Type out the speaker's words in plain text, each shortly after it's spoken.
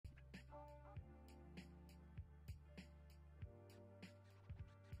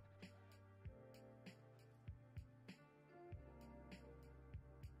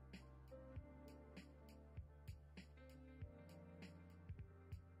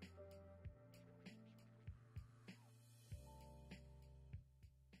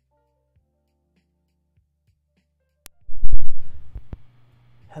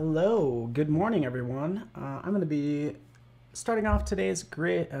Hello, good morning everyone. I'm going to be starting off today's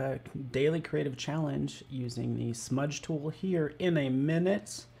daily creative challenge using the Smudge tool here in a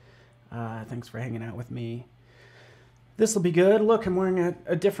minute. Thanks for hanging out with me. This will be good. Look, I'm wearing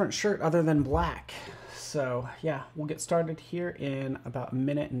a different shirt other than black. So yeah, we'll get started here in about a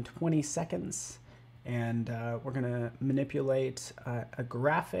minute and 20 seconds. And we're going to manipulate a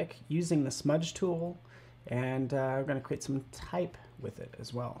graphic using the Smudge tool. And we're going to create some type with it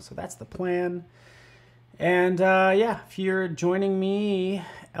as well. So that's the plan. And yeah, if you're joining me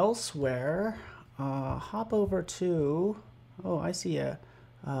elsewhere, hop over to, oh, I see a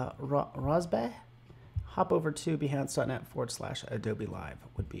Rosbe. Hop over to behance.net/Adobe Live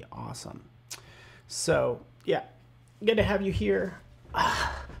would be awesome. So yeah, good to have you here.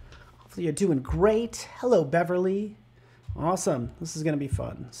 Hopefully you're doing great. Hello, Beverly. Awesome. This is going to be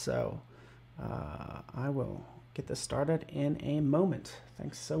fun. So I will get this started in a moment.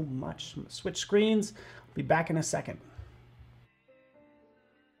 Thanks so much. I'm gonna switch screens. I'll be back in a second.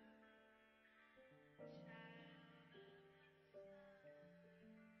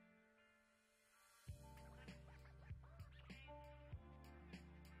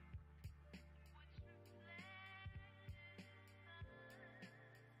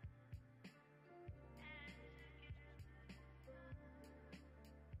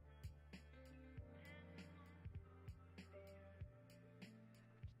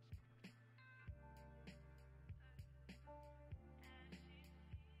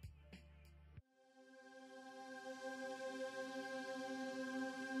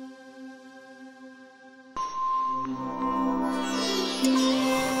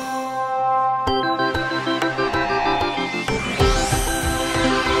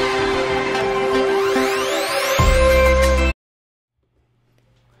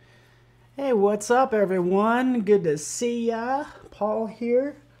 Hey, what's up everyone? Good to see ya. Paul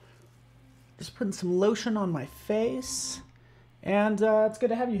here. Just putting some lotion on my face. And it's good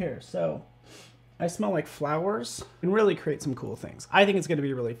to have you here. So, I smell like flowers and really create some cool things. I think it's going to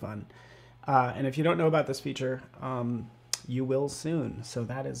be really fun. And if you don't know about this feature, you will soon. So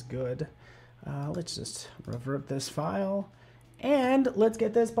that is good. Let's just revert this file. And let's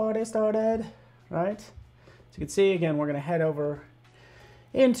get this party started. Right? So you can see, again, we're going to head over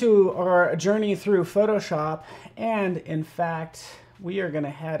into our journey through Photoshop, and in fact we are going to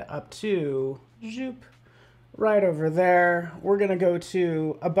head up to zoop, right over there. We're going to go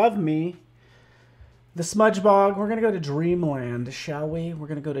to above me, the Smudge Bog. We're going to go to Dreamland, shall we? We're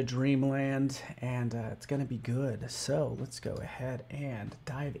going to go to Dreamland, and it's going to be good. So let's go ahead and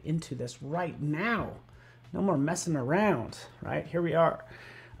dive into this right now. No more messing around. Right, here we are.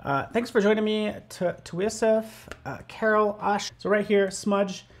 Thanks for joining me, Tuisif, Carol, Ash. So right here,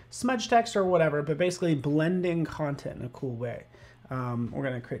 smudge text or whatever, but basically blending content in a cool way. We're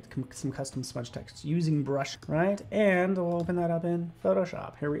going to create some custom smudge text using brush, right? And we'll open that up in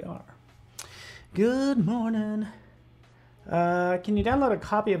Photoshop. Here we are. Good morning. Can you download a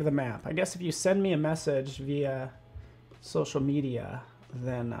copy of the map? I guess if you send me a message via social media,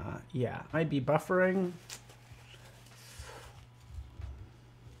 then yeah, I'd be buffering.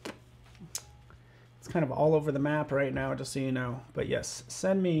 Kind of all over the map right now, just so you know. But yes,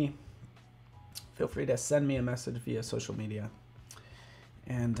 feel free to send me a message via social media.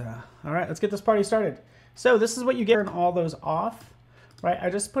 And all right, let's get this party started. So this is what you get when all those off, right? I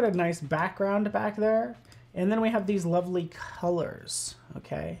just put a nice background back there, and then we have these lovely colors,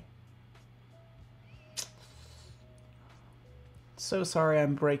 okay? So sorry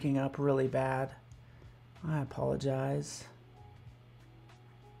I'm breaking up really bad. I apologize.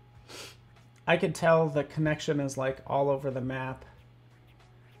 I could tell the connection is like all over the map.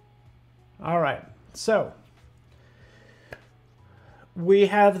 All right, so we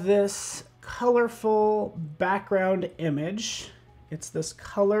have this colorful background image. It's this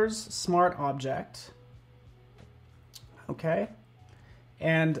Colors Smart Object. Okay,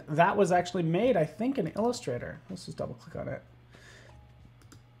 and that was actually made, I think, in Illustrator. Let's just double click on it.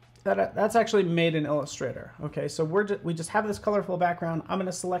 That's actually made in Illustrator. Okay, so we just have this colorful background. I'm going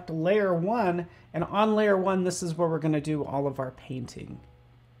to select layer 1, and on layer 1, this is where we're going to do all of our painting.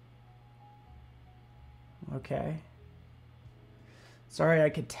 Okay. Sorry, I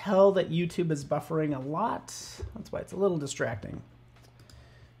could tell that YouTube is buffering a lot. That's why it's a little distracting.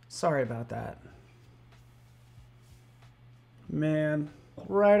 Sorry about that. Man,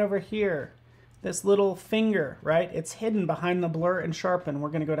 right over here. This little finger, right? It's hidden behind the blur and sharpen. We're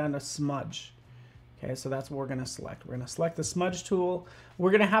going to go down to Smudge. Okay, so that's what we're going to select. We're going to select the Smudge tool. We're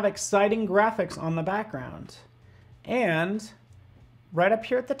going to have exciting graphics on the background. And right up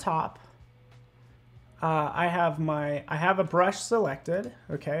here at the top, I have a brush selected,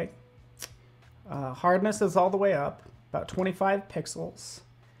 okay. Hardness is all the way up, about 25 pixels,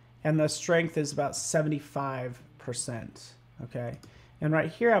 and the strength is about 75%, okay. And right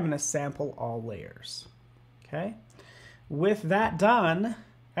here, I'm gonna sample all layers, okay. With that done,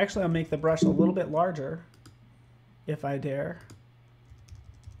 actually I'll make the brush a little bit larger, if I dare,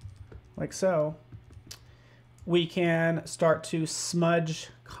 like so. We can start to smudge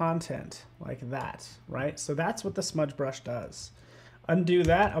content like that, right? So that's what the smudge brush does. Undo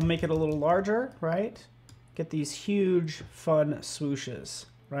that, I'll make it a little larger, right? Get these huge, fun swooshes,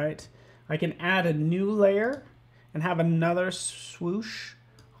 right? I can add a new layer and have another swoosh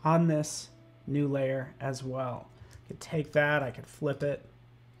on this new layer as well. I could take that, I could flip it,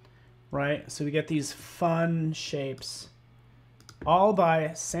 right? So we get these fun shapes all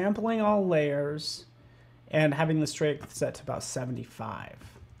by sampling all layers and having the strength set to about 75.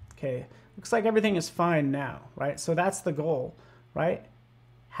 Okay, looks like everything is fine now, right? So that's the goal, right?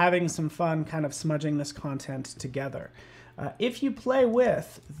 Having some fun kind of smudging this content together. If you play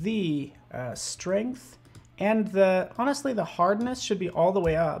with the strength and honestly the hardness should be all the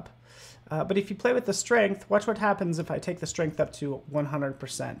way up. But if you play with the strength, watch what happens if I take the strength up to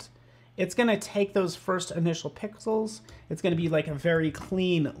 100%. It's gonna take those first initial pixels. It's gonna be like a very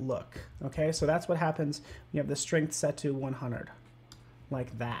clean look, okay? So that's what happens when you have the strength set to 100,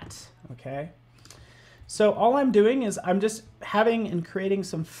 like that, okay? So all I'm doing is I'm just having and creating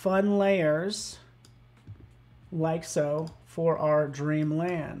some fun layers, like so, for our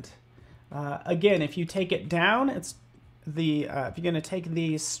dreamland. Again, if you take it down, if you're gonna take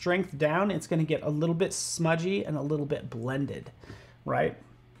the strength down, it's gonna get a little bit smudgy and a little bit blended, right?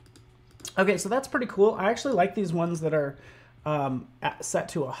 Okay, so that's pretty cool. I actually like these ones that are set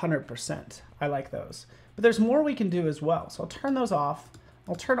to 100%. I like those. But there's more we can do as well. So I'll turn those off.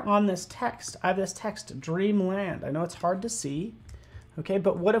 I'll turn on this text. I have this text, Dreamland. I know it's hard to see, okay,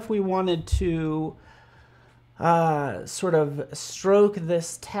 but what if we wanted to sort of stroke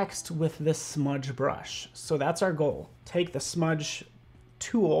this text with this smudge brush? So that's our goal. Take the smudge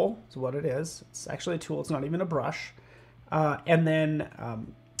tool, is what it is. It's actually a tool, it's not even a brush. And then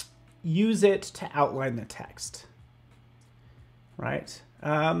use it to outline the text, right?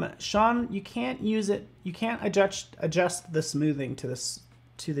 Sean, you can't use it, you can't adjust the smoothing to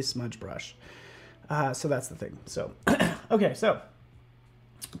the smudge brush. So that's the thing. So, okay, so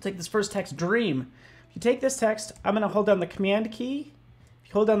I'll take this first text, dream. If you take this text, I'm gonna hold down the command key. If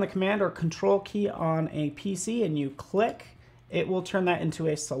you hold down the command or control key on a PC and you click, it will turn that into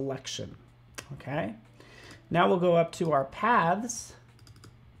a selection, okay? Now we'll go up to our paths.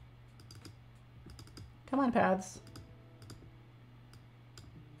 Come on, paths.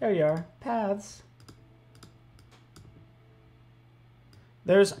 There you are, paths.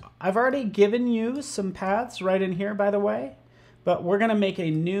 I've already given you some paths right in here, by the way, but we're gonna make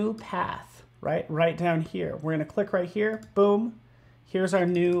a new path, right down here. We're gonna click right here, boom. Here's our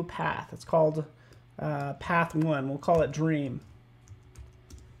new path. It's called path 1. We'll call it dream.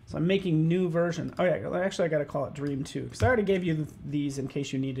 So I'm making new version. Oh yeah, actually I gotta call it dream 2 because I already gave you these in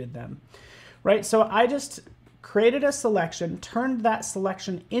case you needed them. Right, so I just created a selection, turned that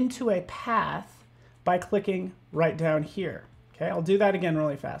selection into a path by clicking right down here. Okay, I'll do that again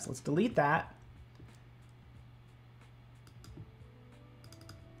really fast. Let's delete that.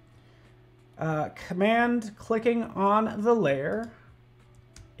 Command clicking on the layer,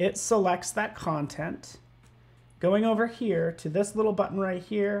 it selects that content. Going over here to this little button right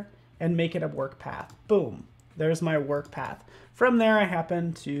here and make it a work path. Boom, there's my work path. From there, I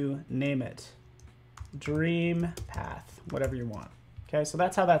happen to name it Dream Path, whatever you want. Okay, so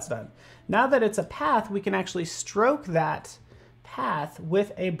that's how that's done. Now that it's a path, we can actually stroke that path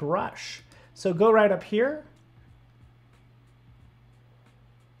with a brush. So go right up here.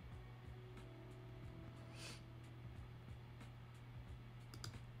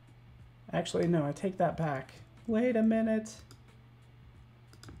 Actually, no, I take that back. Wait a minute.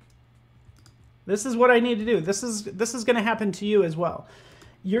 This is what I need to do. This is going to happen to you as well.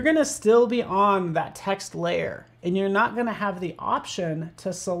 You're going to still be on that text layer, and you're not going to have the option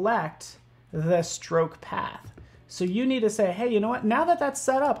to select the stroke path. So you need to say, hey, you know what? Now that that's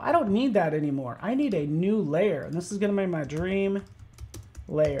set up, I don't need that anymore. I need a new layer, and this is going to be my dream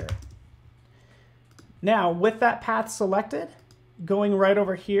layer. Now, with that path selected, going right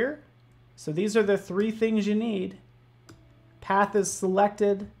over here, so these are the 3 things you need. Path is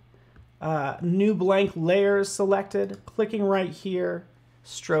selected. New blank layer is selected. Clicking right here,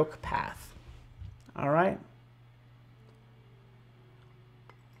 stroke path. All right.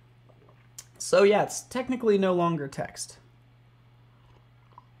 So yeah, it's technically no longer text.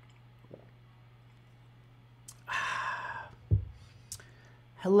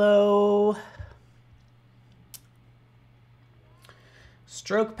 Hello.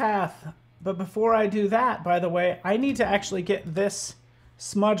 Stroke path. But before I do that, by the way, I need to actually get this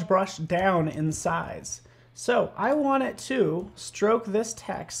smudge brush down in size. So I want it to stroke this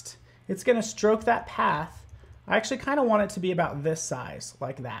text. It's going to stroke that path. I actually kind of want it to be about this size,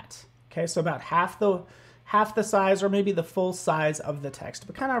 like that. Okay, so about half the size, or maybe the full size of the text,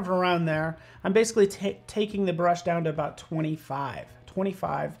 but kind of around there. I'm basically taking the brush down to about 25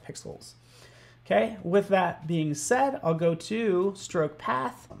 pixels. Okay, with that being said, I'll go to stroke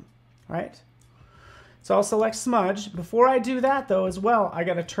path, right? So I'll select smudge. Before I do that though as well, I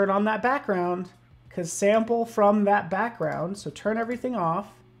gotta turn on that background, because sample from that background, so turn everything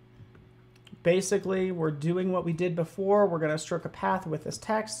off. Basically, we're doing what we did before. We're gonna stroke a path with this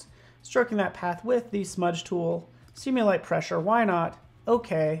text, stroking that path with the smudge tool, simulate pressure, why not?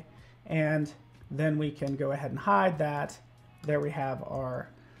 Okay, and then we can go ahead and hide that. There we have our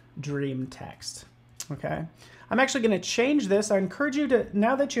dream text, okay? I'm actually gonna change this. I encourage you to,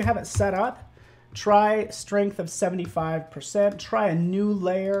 now that you have it set up, try strength of 75%, try a new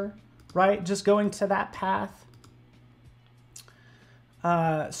layer, right? Just going to that path,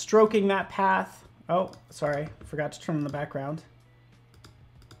 stroking that path. Oh, sorry, forgot to turn on the background.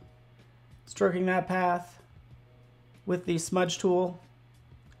 Stroking that path with the smudge tool,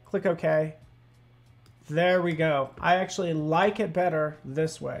 click OK. There we go. I actually like it better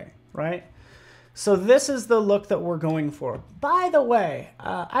this way, right? So this is the look that we're going for. By the way,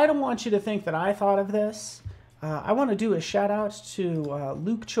 I don't want you to think that I thought of this. I want to do a shout out to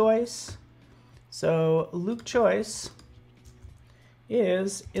Luke Choice. So Luke Choice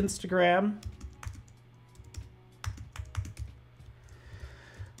is Instagram.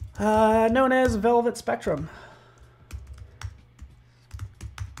 Known as Velvet Spectrum.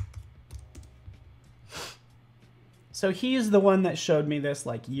 So he's the one that showed me this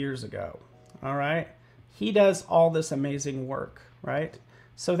like years ago, all right? He does all this amazing work, right?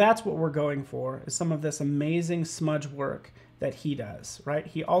 So that's what we're going for, is some of this amazing smudge work that he does, right?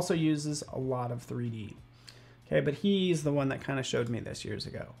 He also uses a lot of 3D, okay? But he's the one that kind of showed me this years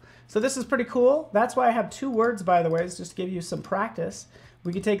ago. So this is pretty cool. That's why I have 2 words, by the way, is just to give you some practice.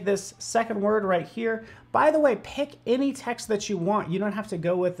 We can take this second word right here. By the way, pick any text that you want. You don't have to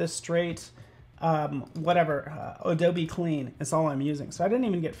go with this straight, Adobe Clean is all I'm using. So I didn't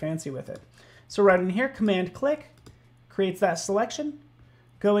even get fancy with it. So right in here, Command click, creates that selection.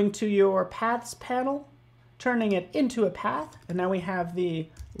 Going to your paths panel, turning it into a path. And now we have the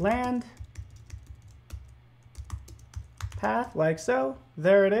land path like so.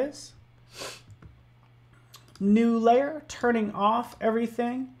 There it is. New layer, turning off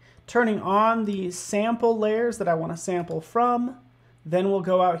everything, turning on the sample layers that I want to sample from. Then we'll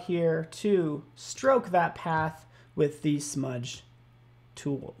go out here to stroke that path with the smudge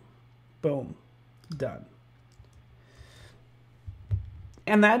tool. Boom, done.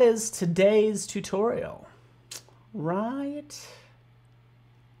 And that is today's tutorial, right?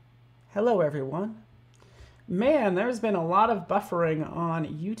 Hello, everyone. Man, there's been a lot of buffering on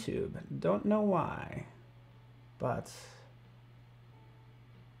YouTube. Don't know why, but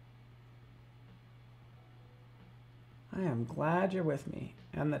I am glad you're with me,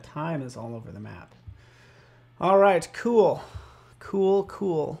 and the time is all over the map. All right, cool, cool,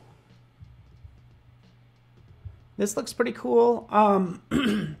 cool. This looks pretty cool.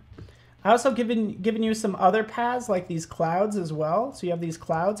 I also given you some other paths like these clouds as well. So you have these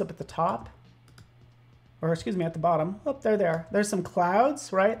clouds up at the top, or excuse me, at the bottom. Oh, they're there. There's some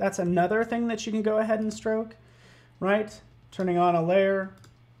clouds, right? That's another thing that you can go ahead and stroke, right? Turning on a layer,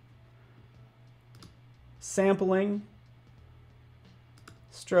 sampling,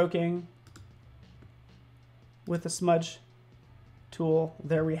 stroking with the smudge tool.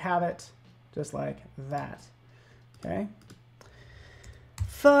 There we have it, just like that. Okay.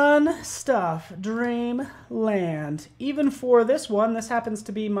 Fun stuff, Dreamland. Even for this one, this happens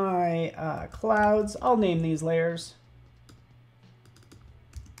to be my clouds. I'll name these layers.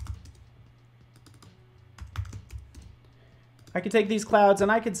 I could take these clouds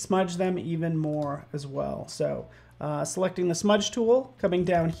and I could smudge them even more as well. So selecting the smudge tool, coming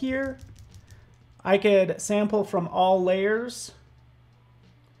down here, I could sample from all layers,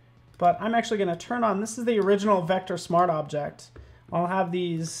 but I'm actually going to turn on, this is the original Vector Smart Object. I'll have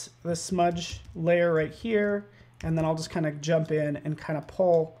the smudge layer right here, and then I'll just kind of jump in and kind of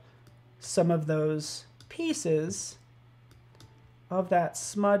pull some of those pieces of that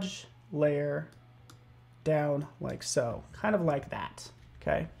smudge layer down like so, kind of like that,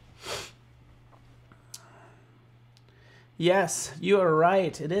 okay? Yes, you are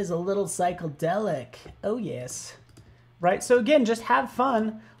right. It is a little psychedelic. Oh yes. right? So again, just have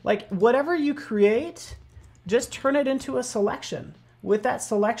fun. Like whatever you create, just turn it into a selection. With that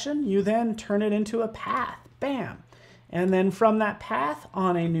selection, you then turn it into a path, bam. And then from that path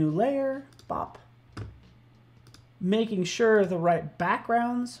on a new layer, bop. Making sure the right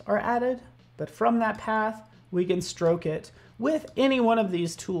backgrounds are added, but from that path, we can stroke it with any one of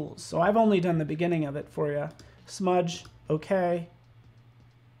these tools. So I've only done the beginning of it for you. Smudge, okay.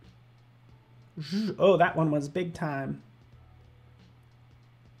 Oh, that one was big time.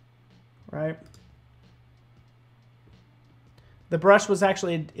 Right? The brush is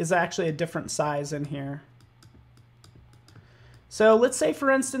actually a different size in here. So let's say,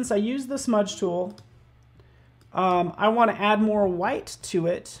 for instance, I use the smudge tool. I want to add more white to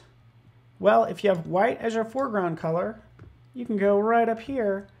it. Well, if you have white as your foreground color, you can go right up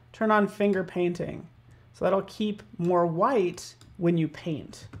here, turn on finger painting. So that'll keep more white when you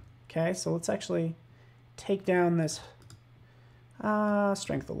paint. Okay, so let's actually take down this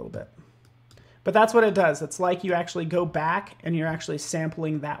strength a little bit. But that's what it does. It's like you actually go back and you're actually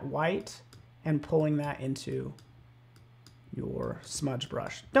sampling that white and pulling that into your smudge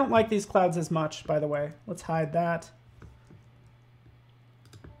brush. Don't like these clouds as much, by the way. Let's hide that.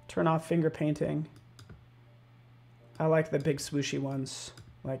 Turn off finger painting. I like the big swooshy ones,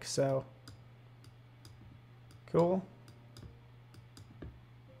 like so. Cool.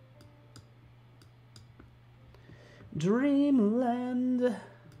 Dreamland.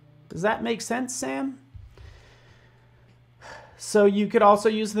 Does that make sense, Sam? So you could also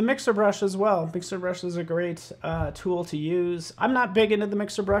use the mixer brush as well. Mixer brush is a great tool to use. I'm not big into the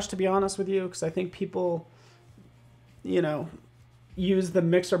mixer brush, to be honest with you, because I think people, you know, use the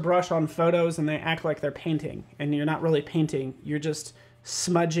mixer brush on photos and they act like they're painting. And you're not really painting. You're just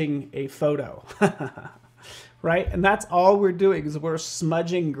smudging a photo. Right? And that's all we're doing is we're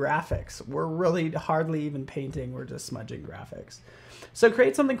smudging graphics. We're really hardly even painting. We're just smudging graphics. So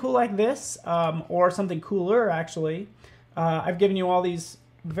create something cool like this, or something cooler, actually. I've given you all these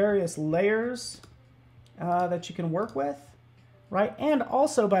various layers that you can work with, right? And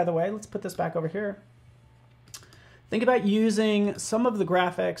also, by the way, let's put this back over here. Think about using some of the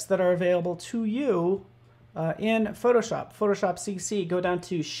graphics that are available to you in Photoshop. Photoshop CC, go down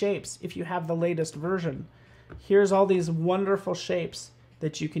to Shapes if you have the latest version. Here's all these wonderful shapes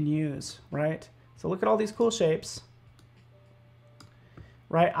that you can use, right? So look at all these cool shapes.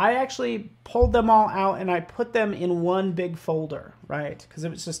 Right, I actually pulled them all out and I put them in one big folder, right? Because it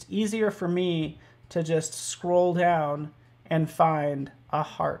was just easier for me to just scroll down and find a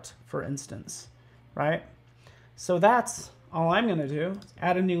heart, for instance, right? So that's all I'm gonna do.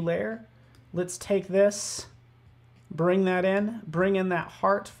 Add a new layer. Let's take this, bring that in, bring in that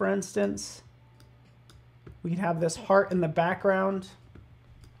heart, for instance. We can have this heart in the background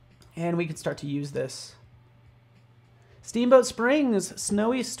and we can start to use this. Steamboat Springs,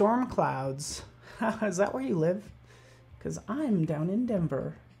 snowy storm clouds. Is that where you live? Because I'm down in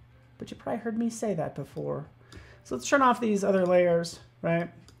Denver. But you probably heard me say that before. So let's turn off these other layers,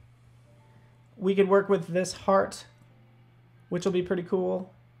 right? We could work with this heart, which will be pretty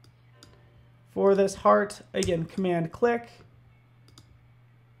cool. For this heart, again, command click.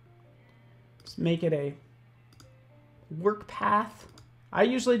 Just make it a work path. I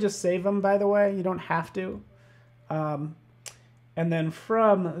usually just save them, by the way. You don't have to. And then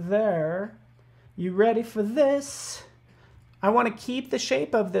from there, you ready for this? I want to keep the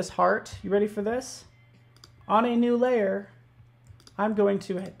shape of this heart. You ready for this? On a new layer, I'm going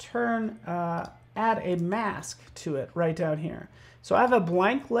to add a mask to it right down here. So I have a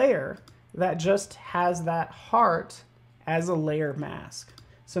blank layer that just has that heart as a layer mask.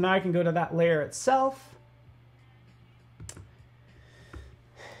 So now I can go to that layer itself.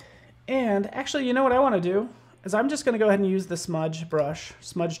 And actually, you know what I want to do? Is I'm just going to go ahead and use the smudge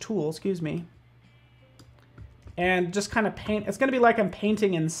tool, excuse me, and just kind of paint. It's going to be like I'm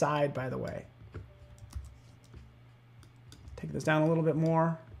painting inside, by the way. Take this down a little bit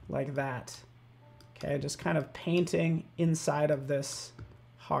more, like that. Okay, just kind of painting inside of this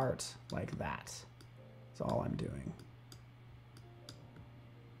heart, like that. That's all I'm doing.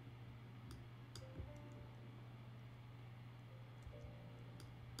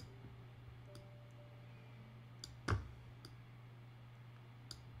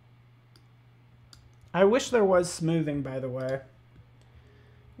 I wish there was smoothing, by the way.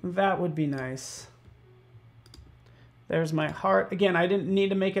 That would be nice. There's my heart. Again, I didn't need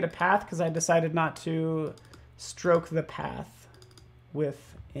to make it a path because I decided not to stroke the path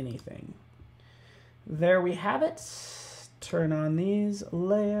with anything. There we have it. Turn on these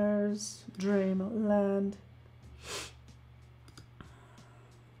layers. Dreamland.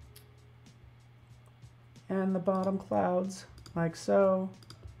 and the bottom clouds like so.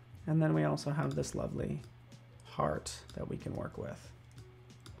 And then we also have this lovely heart that we can work with.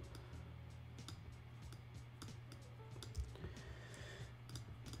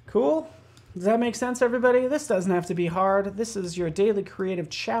 Cool. Does that make sense, everybody? This doesn't have to be hard. This is your daily creative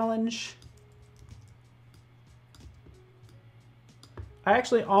challenge. I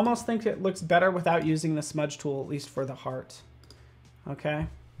actually almost think it looks better without using the smudge tool, at least for the heart. Okay.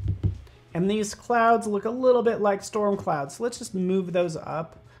 And these clouds look a little bit like storm clouds. So let's just move those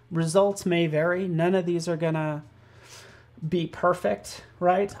up. Results may vary. None of these are gonna be perfect,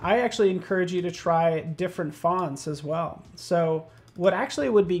 right? I actually encourage you to try different fonts as well. So what actually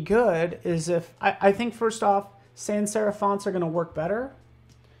would be good is if, I think first off, sans serif fonts are gonna work better.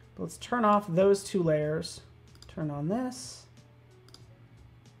 But let's turn off those two layers. Turn on this.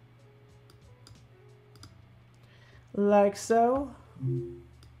 Like so.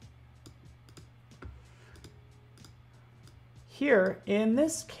 Here, in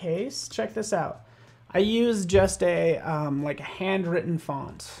this case, check this out. I use just a like a handwritten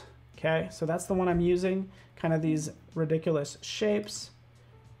font. Okay, so that's the one I'm using. Kind of these ridiculous shapes.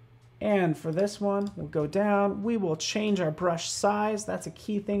 And for this one, we'll go down. We will change our brush size. That's a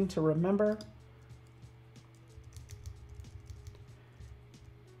key thing to remember.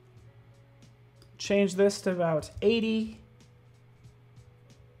 Change this to about 80.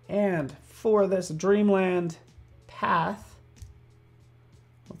 And for this Dreamland path,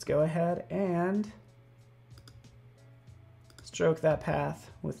 let's go ahead and stroke that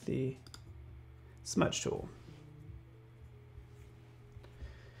path with the smudge tool.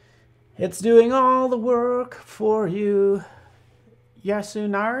 It's doing all the work for you,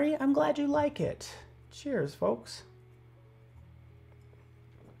 Yasunari. I'm glad you like it. Cheers, folks.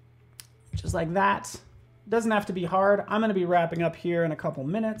 Just like that. Doesn't have to be hard. I'm going to be wrapping up here in a couple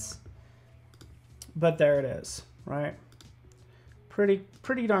minutes. But there it is, right?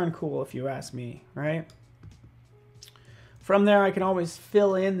 Pretty darn cool if you ask me, right? From there, I can always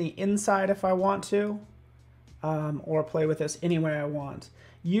fill in the inside if I want to, or play with this any way I want.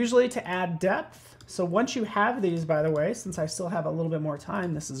 Usually to add depth. So once you have these, by the way, since I still have a little bit more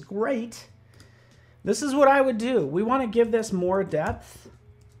time, this is great. This is what I would do. We want to give this more depth,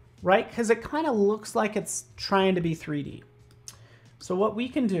 right? Because it kind of looks like it's trying to be 3D. So what we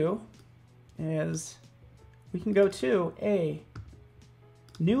can do is we can go to a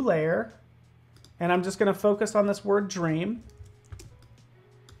new layer, and I'm just going to focus on this word dream.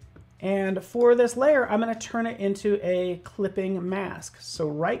 And for this layer, I'm going to turn it into a clipping mask. So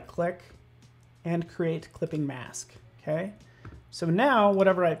right click and create clipping mask. Okay. So now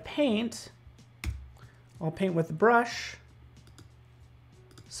whatever I paint, I'll paint with the brush,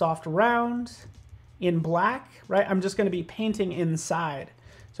 soft round, in black, right? I'm just going to be painting inside.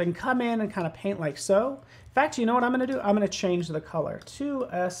 So I can come in and kind of paint like so. In fact, you know what I'm going to do? I'm going to change the color to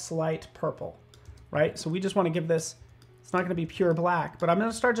a slight purple, right? So we just want to give this, it's not going to be pure black, but I'm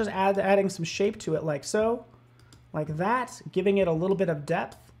going to start just adding some shape to it like so, like that, giving it a little bit of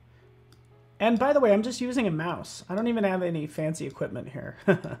depth. And by the way, I'm just using a mouse. I don't even have any fancy equipment here.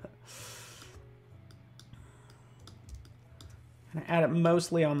 And I add it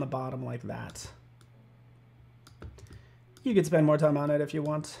mostly on the bottom like that. You could spend more time on it if you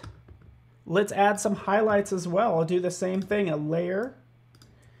want. Let's add some highlights as well. I'll do the same thing, a layer,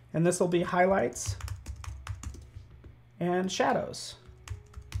 and this will be highlights and shadows.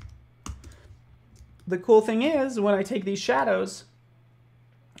 The cool thing is when I take these shadows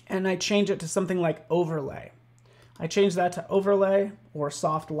and I change it to something like overlay. I change that to overlay or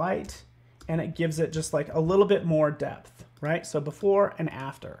soft light, and it gives it just like a little bit more depth, right? So before and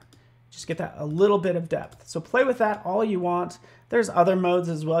after. Just get that a little bit of depth. So play with that all you want. There's other modes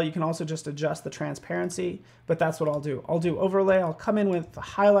as well. You can also just adjust the transparency, but that's what I'll do. I'll do overlay. I'll come in with the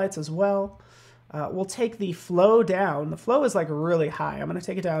highlights as well. We'll take the flow down. The flow is like really high. I'm going to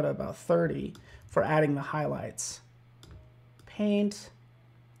take it down to about 30 for adding the highlights. Paint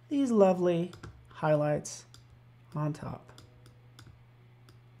these lovely highlights on top.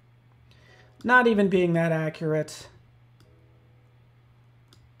 Not even being that accurate.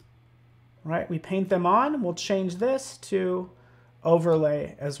 Right, we paint them on. We'll change this to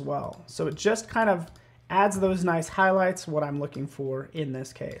overlay as well. So it just kind of adds those nice highlights, what I'm looking for in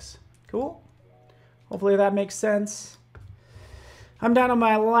this case. Cool. Hopefully that makes sense. I'm down to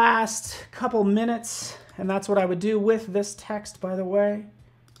my last couple minutes, and that's what I would do with this text, by the way.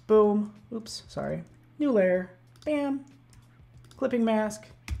 Boom. Oops, sorry. New layer. Bam. Clipping mask.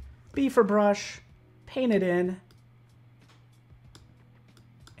 B for brush. Paint it in.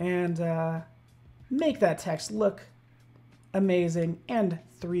 And make that text look amazing, and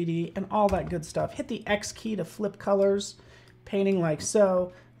 3D and all that good stuff. Hit the X key to flip colors, painting like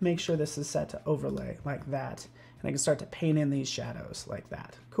so. Make sure this is set to overlay like that. And I can start to paint in these shadows like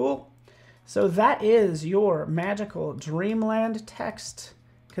that. Cool. So that is your magical dreamland text,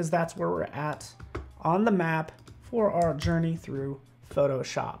 because that's where we're at on the map for our journey through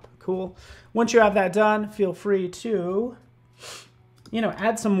Photoshop. Cool. Once you have that done, feel free to, you know,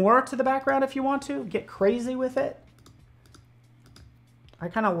 add some more to the background if you want to. Get crazy with it. I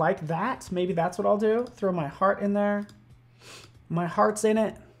kind of like that. Maybe that's what I'll do. Throw my heart in there. My heart's in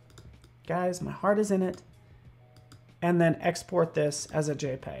it. Guys, my heart is in it. And then export this as a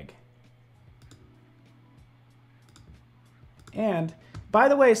JPEG. And by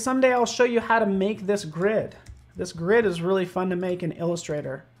the way, someday I'll show you how to make this grid. This grid is really fun to make in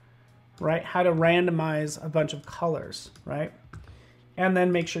Illustrator, right? How to randomize a bunch of colors, right? And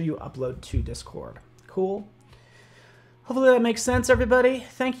then make sure you upload to Discord. Cool. Hopefully that makes sense, everybody.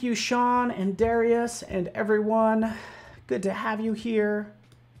 Thank you, Sean and Darius and everyone. Good to have you here.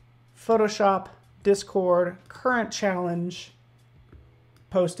 Photoshop, Discord, current challenge,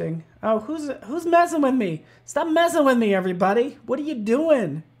 posting. Oh, who's messing with me? Stop messing with me, everybody. What are you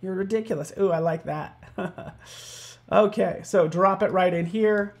doing? You're ridiculous. Ooh, I like that. Okay, so drop it right in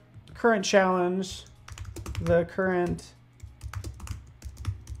here. Current challenge, the current.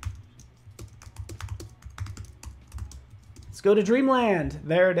 Let's go to Dreamland.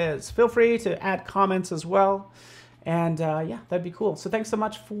 There it is. Feel free to add comments as well. And yeah, that'd be cool. So thanks so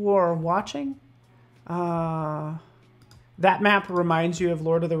much for watching. That map reminds you of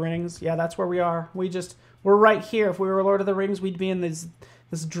Lord of the Rings. Yeah, that's where we are. We're right here. If we were Lord of the Rings, we'd be in this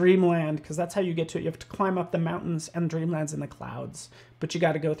dreamland, because that's how you get to it. You have to climb up the mountains, and dreamland's in the clouds. But you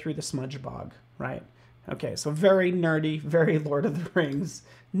got to go through the Smudge bog, right? Okay, so very nerdy, very Lord of the Rings.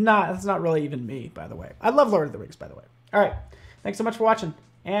 That's not really even me, by the way. I love Lord of the Rings, by the way. All right, thanks so much for watching,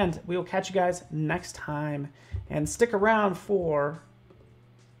 and we will catch you guys next time. And stick around for...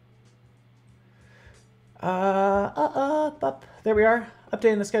 there we are,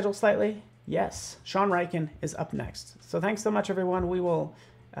 updating the schedule slightly. Yes, Sean Ryken is up next. So thanks so much, everyone. We will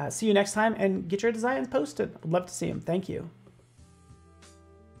see you next time, and get your designs posted. I'd love to see them. Thank you.